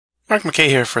Mark McKay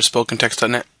here for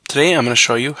Spokentext.net. Today I'm going to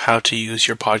show you how to use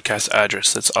your podcast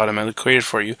address that's automatically created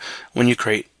for you when you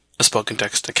create a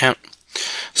Spokentext account.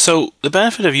 So the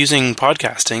benefit of using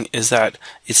podcasting is that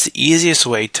it's the easiest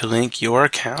way to link your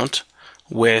account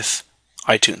with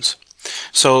iTunes.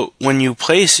 So when you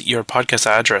place your podcast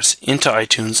address into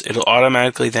iTunes, it'll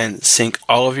automatically then sync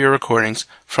all of your recordings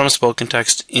from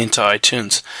Spokentext into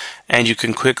iTunes, and you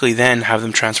can quickly then have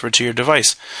them transferred to your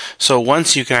device. So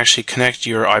once you can actually connect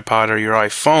your iPod or your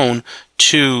iPhone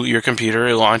to your computer,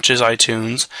 it launches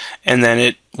iTunes, and then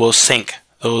it will sync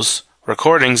those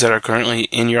recordings that are currently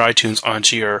in your iTunes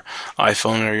onto your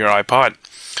iPhone or your iPod.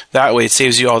 That way it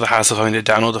saves you all the hassle of having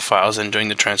to download the files and doing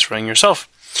the transferring yourself.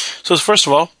 So first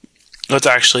of all, let's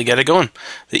actually get it going.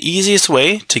 The easiest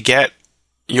way to get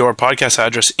your podcast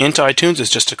address into iTunes is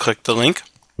just to click the link.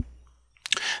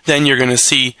 Then you're going to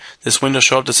see this window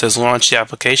show up that says launch the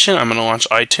application. I'm going to launch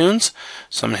iTunes.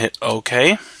 So I'm going to hit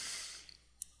OK.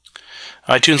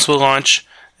 iTunes will launch,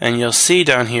 and you'll see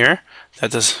down here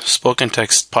that this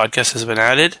Spokentext podcast has been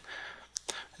added.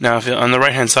 Now, if on the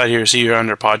right-hand side here, you see you're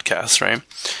under podcasts, right?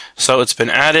 So it's been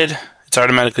added. It's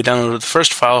automatically downloaded the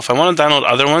first file. If I want to download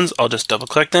other ones, I'll just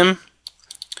double-click them.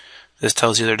 This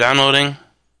tells you they're downloading.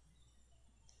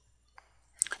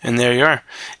 And there you are.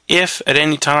 If at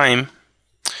any time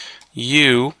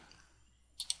you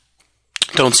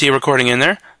don't see a recording in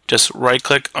there, just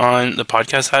right-click on the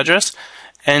podcast address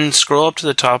and scroll up to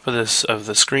the top of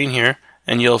the screen here,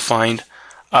 and you'll find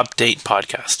Update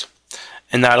Podcast.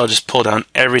 And that'll just pull down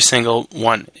every single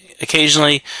one.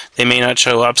 Occasionally, they may not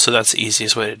show up, so that's the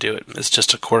easiest way to do it. It's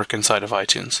just a quirk inside of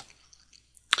iTunes.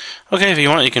 Okay, if you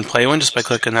want, you can play one just by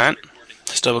clicking that.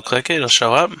 Just double click it, it'll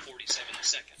show up.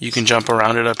 You can jump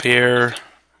around it up here.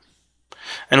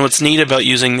 And what's neat about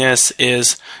using this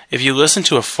is if you listen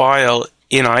to a file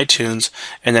in iTunes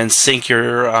and then sync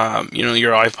your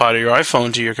your iPod or your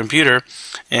iPhone to your computer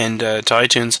and to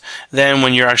iTunes, then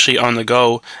when you're actually on the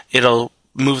go, it'll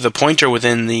move the pointer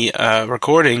within the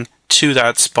recording to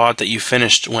that spot that you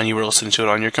finished when you were listening to it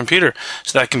on your computer.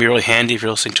 So that can be really handy if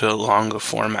you're listening to a longer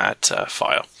format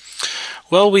file.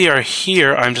 Well, we are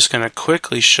here. I'm just going to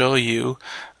quickly show you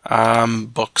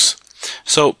books.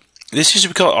 So this used to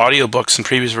be called audiobooks in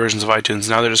previous versions of iTunes.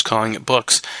 Now they're just calling it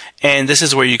books. And this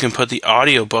is where you can put the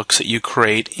audiobooks that you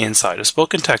create inside of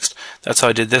Spokentext. That's how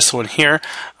I did this one here.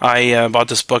 I bought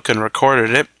this book and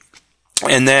recorded it.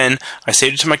 And then I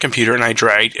saved it to my computer, and I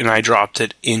dragged and I dropped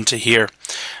it into here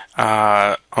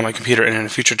on my computer. And in a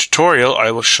future tutorial, I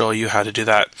will show you how to do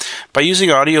that. By using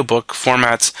audiobook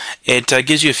formats, it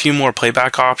gives you a few more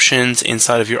playback options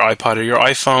inside of your iPod or your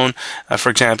iPhone. For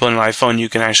example, in an iPhone, you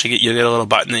can actually get a little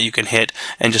button that you can hit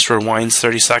and just rewinds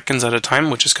 30 seconds at a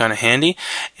time, which is kind of handy.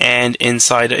 And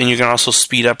you can also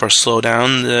speed up or slow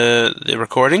down the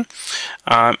recording.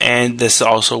 And this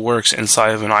also works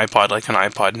inside of an iPod, like an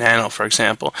iPod Nano, for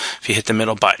example. If you hit the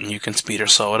middle button, you can speed or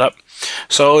slow it up.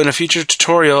 So in a future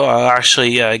tutorial, I'll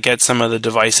actually get some of the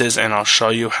devices, and I'll show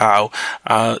you how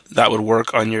that would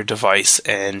work on your device,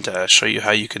 and show you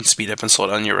how you can speed up and slow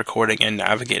down your recording and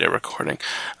navigate a recording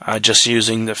just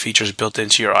using the features built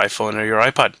into your iPhone or your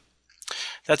iPod.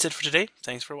 That's it for today.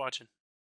 Thanks for watching.